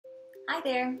Hi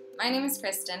there, my name is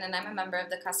Kristen and I'm a member of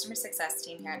the customer success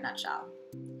team here at Nutshell.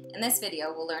 In this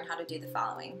video, we'll learn how to do the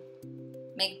following.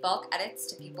 Make bulk edits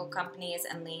to people, companies,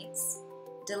 and leads,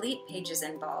 delete pages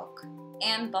in bulk,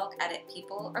 and bulk edit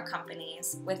people or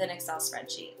companies with an Excel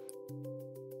spreadsheet.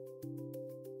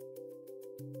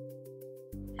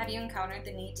 Have you encountered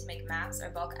the need to make maps or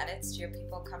bulk edits to your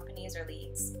people, companies, or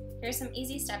leads? Here are some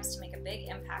easy steps to make a big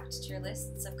impact to your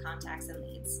lists of contacts and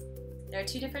leads. There are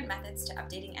two different methods to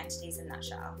updating entities in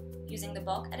Nutshell, using the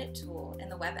bulk edit tool in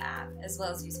the web app as well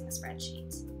as using a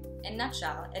spreadsheet. In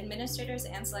Nutshell, administrators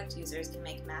and select users can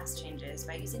make mass changes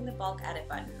by using the bulk edit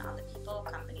button on the people,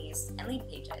 companies, and lead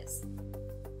pages.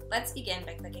 Let's begin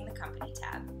by clicking the Company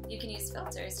tab. You can use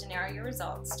filters to narrow your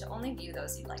results to only view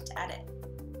those you'd like to edit.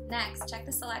 Next, check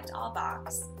the Select All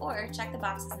box, or check the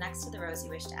boxes next to the rows you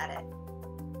wish to edit.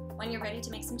 When you're ready to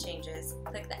make some changes,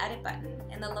 click the Edit button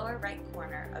in the lower right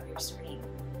corner of your screen.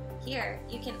 Here,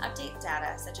 you can update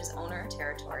data such as owner,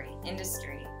 territory,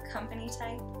 industry, company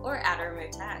type, or add or remove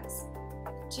tags.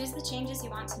 Choose the changes you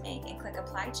want to make and click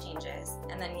Apply Changes,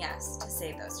 and then Yes to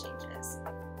save those changes.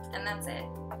 And that's it.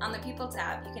 On the People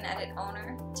tab, you can edit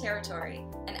owner, territory,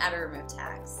 and add or remove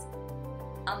tags.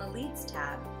 On the Leads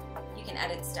tab, you can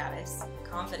edit status,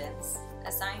 confidence,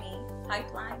 assignee,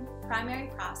 pipeline, primary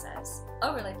process,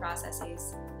 overlay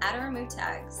processes, add or remove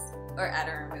tags, or add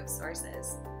or remove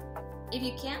sources. If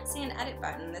you can't see an edit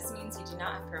button, this means you do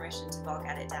not have permission to bulk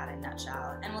edit data in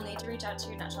Nutshell and will need to reach out to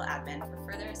your Nutshell admin for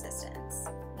further assistance.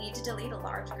 Need to delete a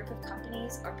large group of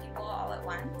companies or people all at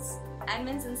once?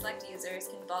 Admins and select users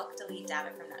can bulk delete data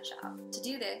from Nutshell. To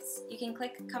do this, you can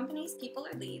click Companies, People,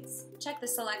 or Leads, check the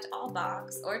Select All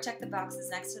box, or check the boxes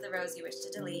next to the rows you wish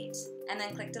to delete, and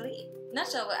then click Delete.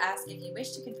 Nutshell will ask if you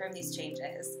wish to confirm these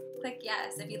changes. Click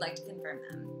Yes if you'd like to confirm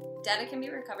them. Data can be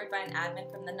recovered by an admin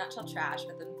from the Nutshell trash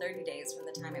within 30 days from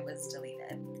the time it was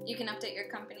deleted. You can update your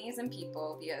companies and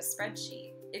people via a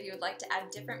spreadsheet if you would like to add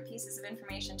different pieces of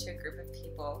information to a group of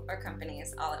people or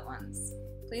companies all at once.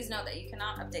 Please note that you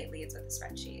cannot update leads with a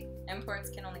spreadsheet. Imports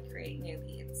can only create new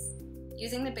leads.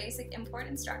 Using the basic import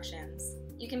instructions,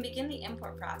 you can begin the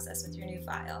import process with your new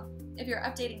file. If you're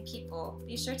updating people,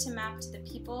 be sure to map to the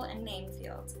people and name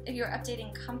field. If you're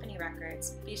updating company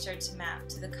records, be sure to map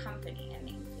to the company and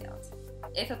name field.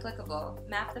 If applicable,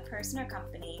 map the person or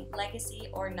company, legacy,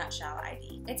 or Nutshell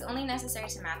ID. It's only necessary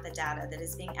to map the data that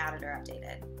is being added or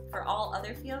updated. For all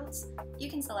other fields, you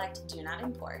can select Do Not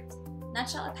Import.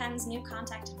 Nutshell appends new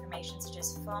contact information such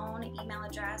as phone, email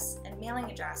address, and mailing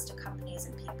address to companies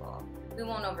and people. We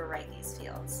won't overwrite these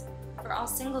fields. For all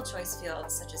single choice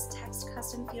fields such as text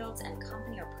custom fields and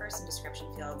company or person description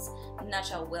fields,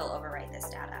 Nutshell will overwrite this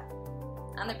data.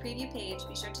 On the preview page,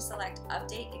 be sure to select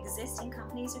Update Existing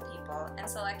Companies or People and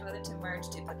select whether to merge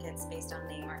duplicates based on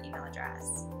name or email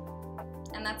address.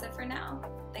 And that's it for now.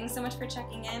 Thanks so much for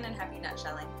checking in and happy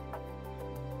nutshelling.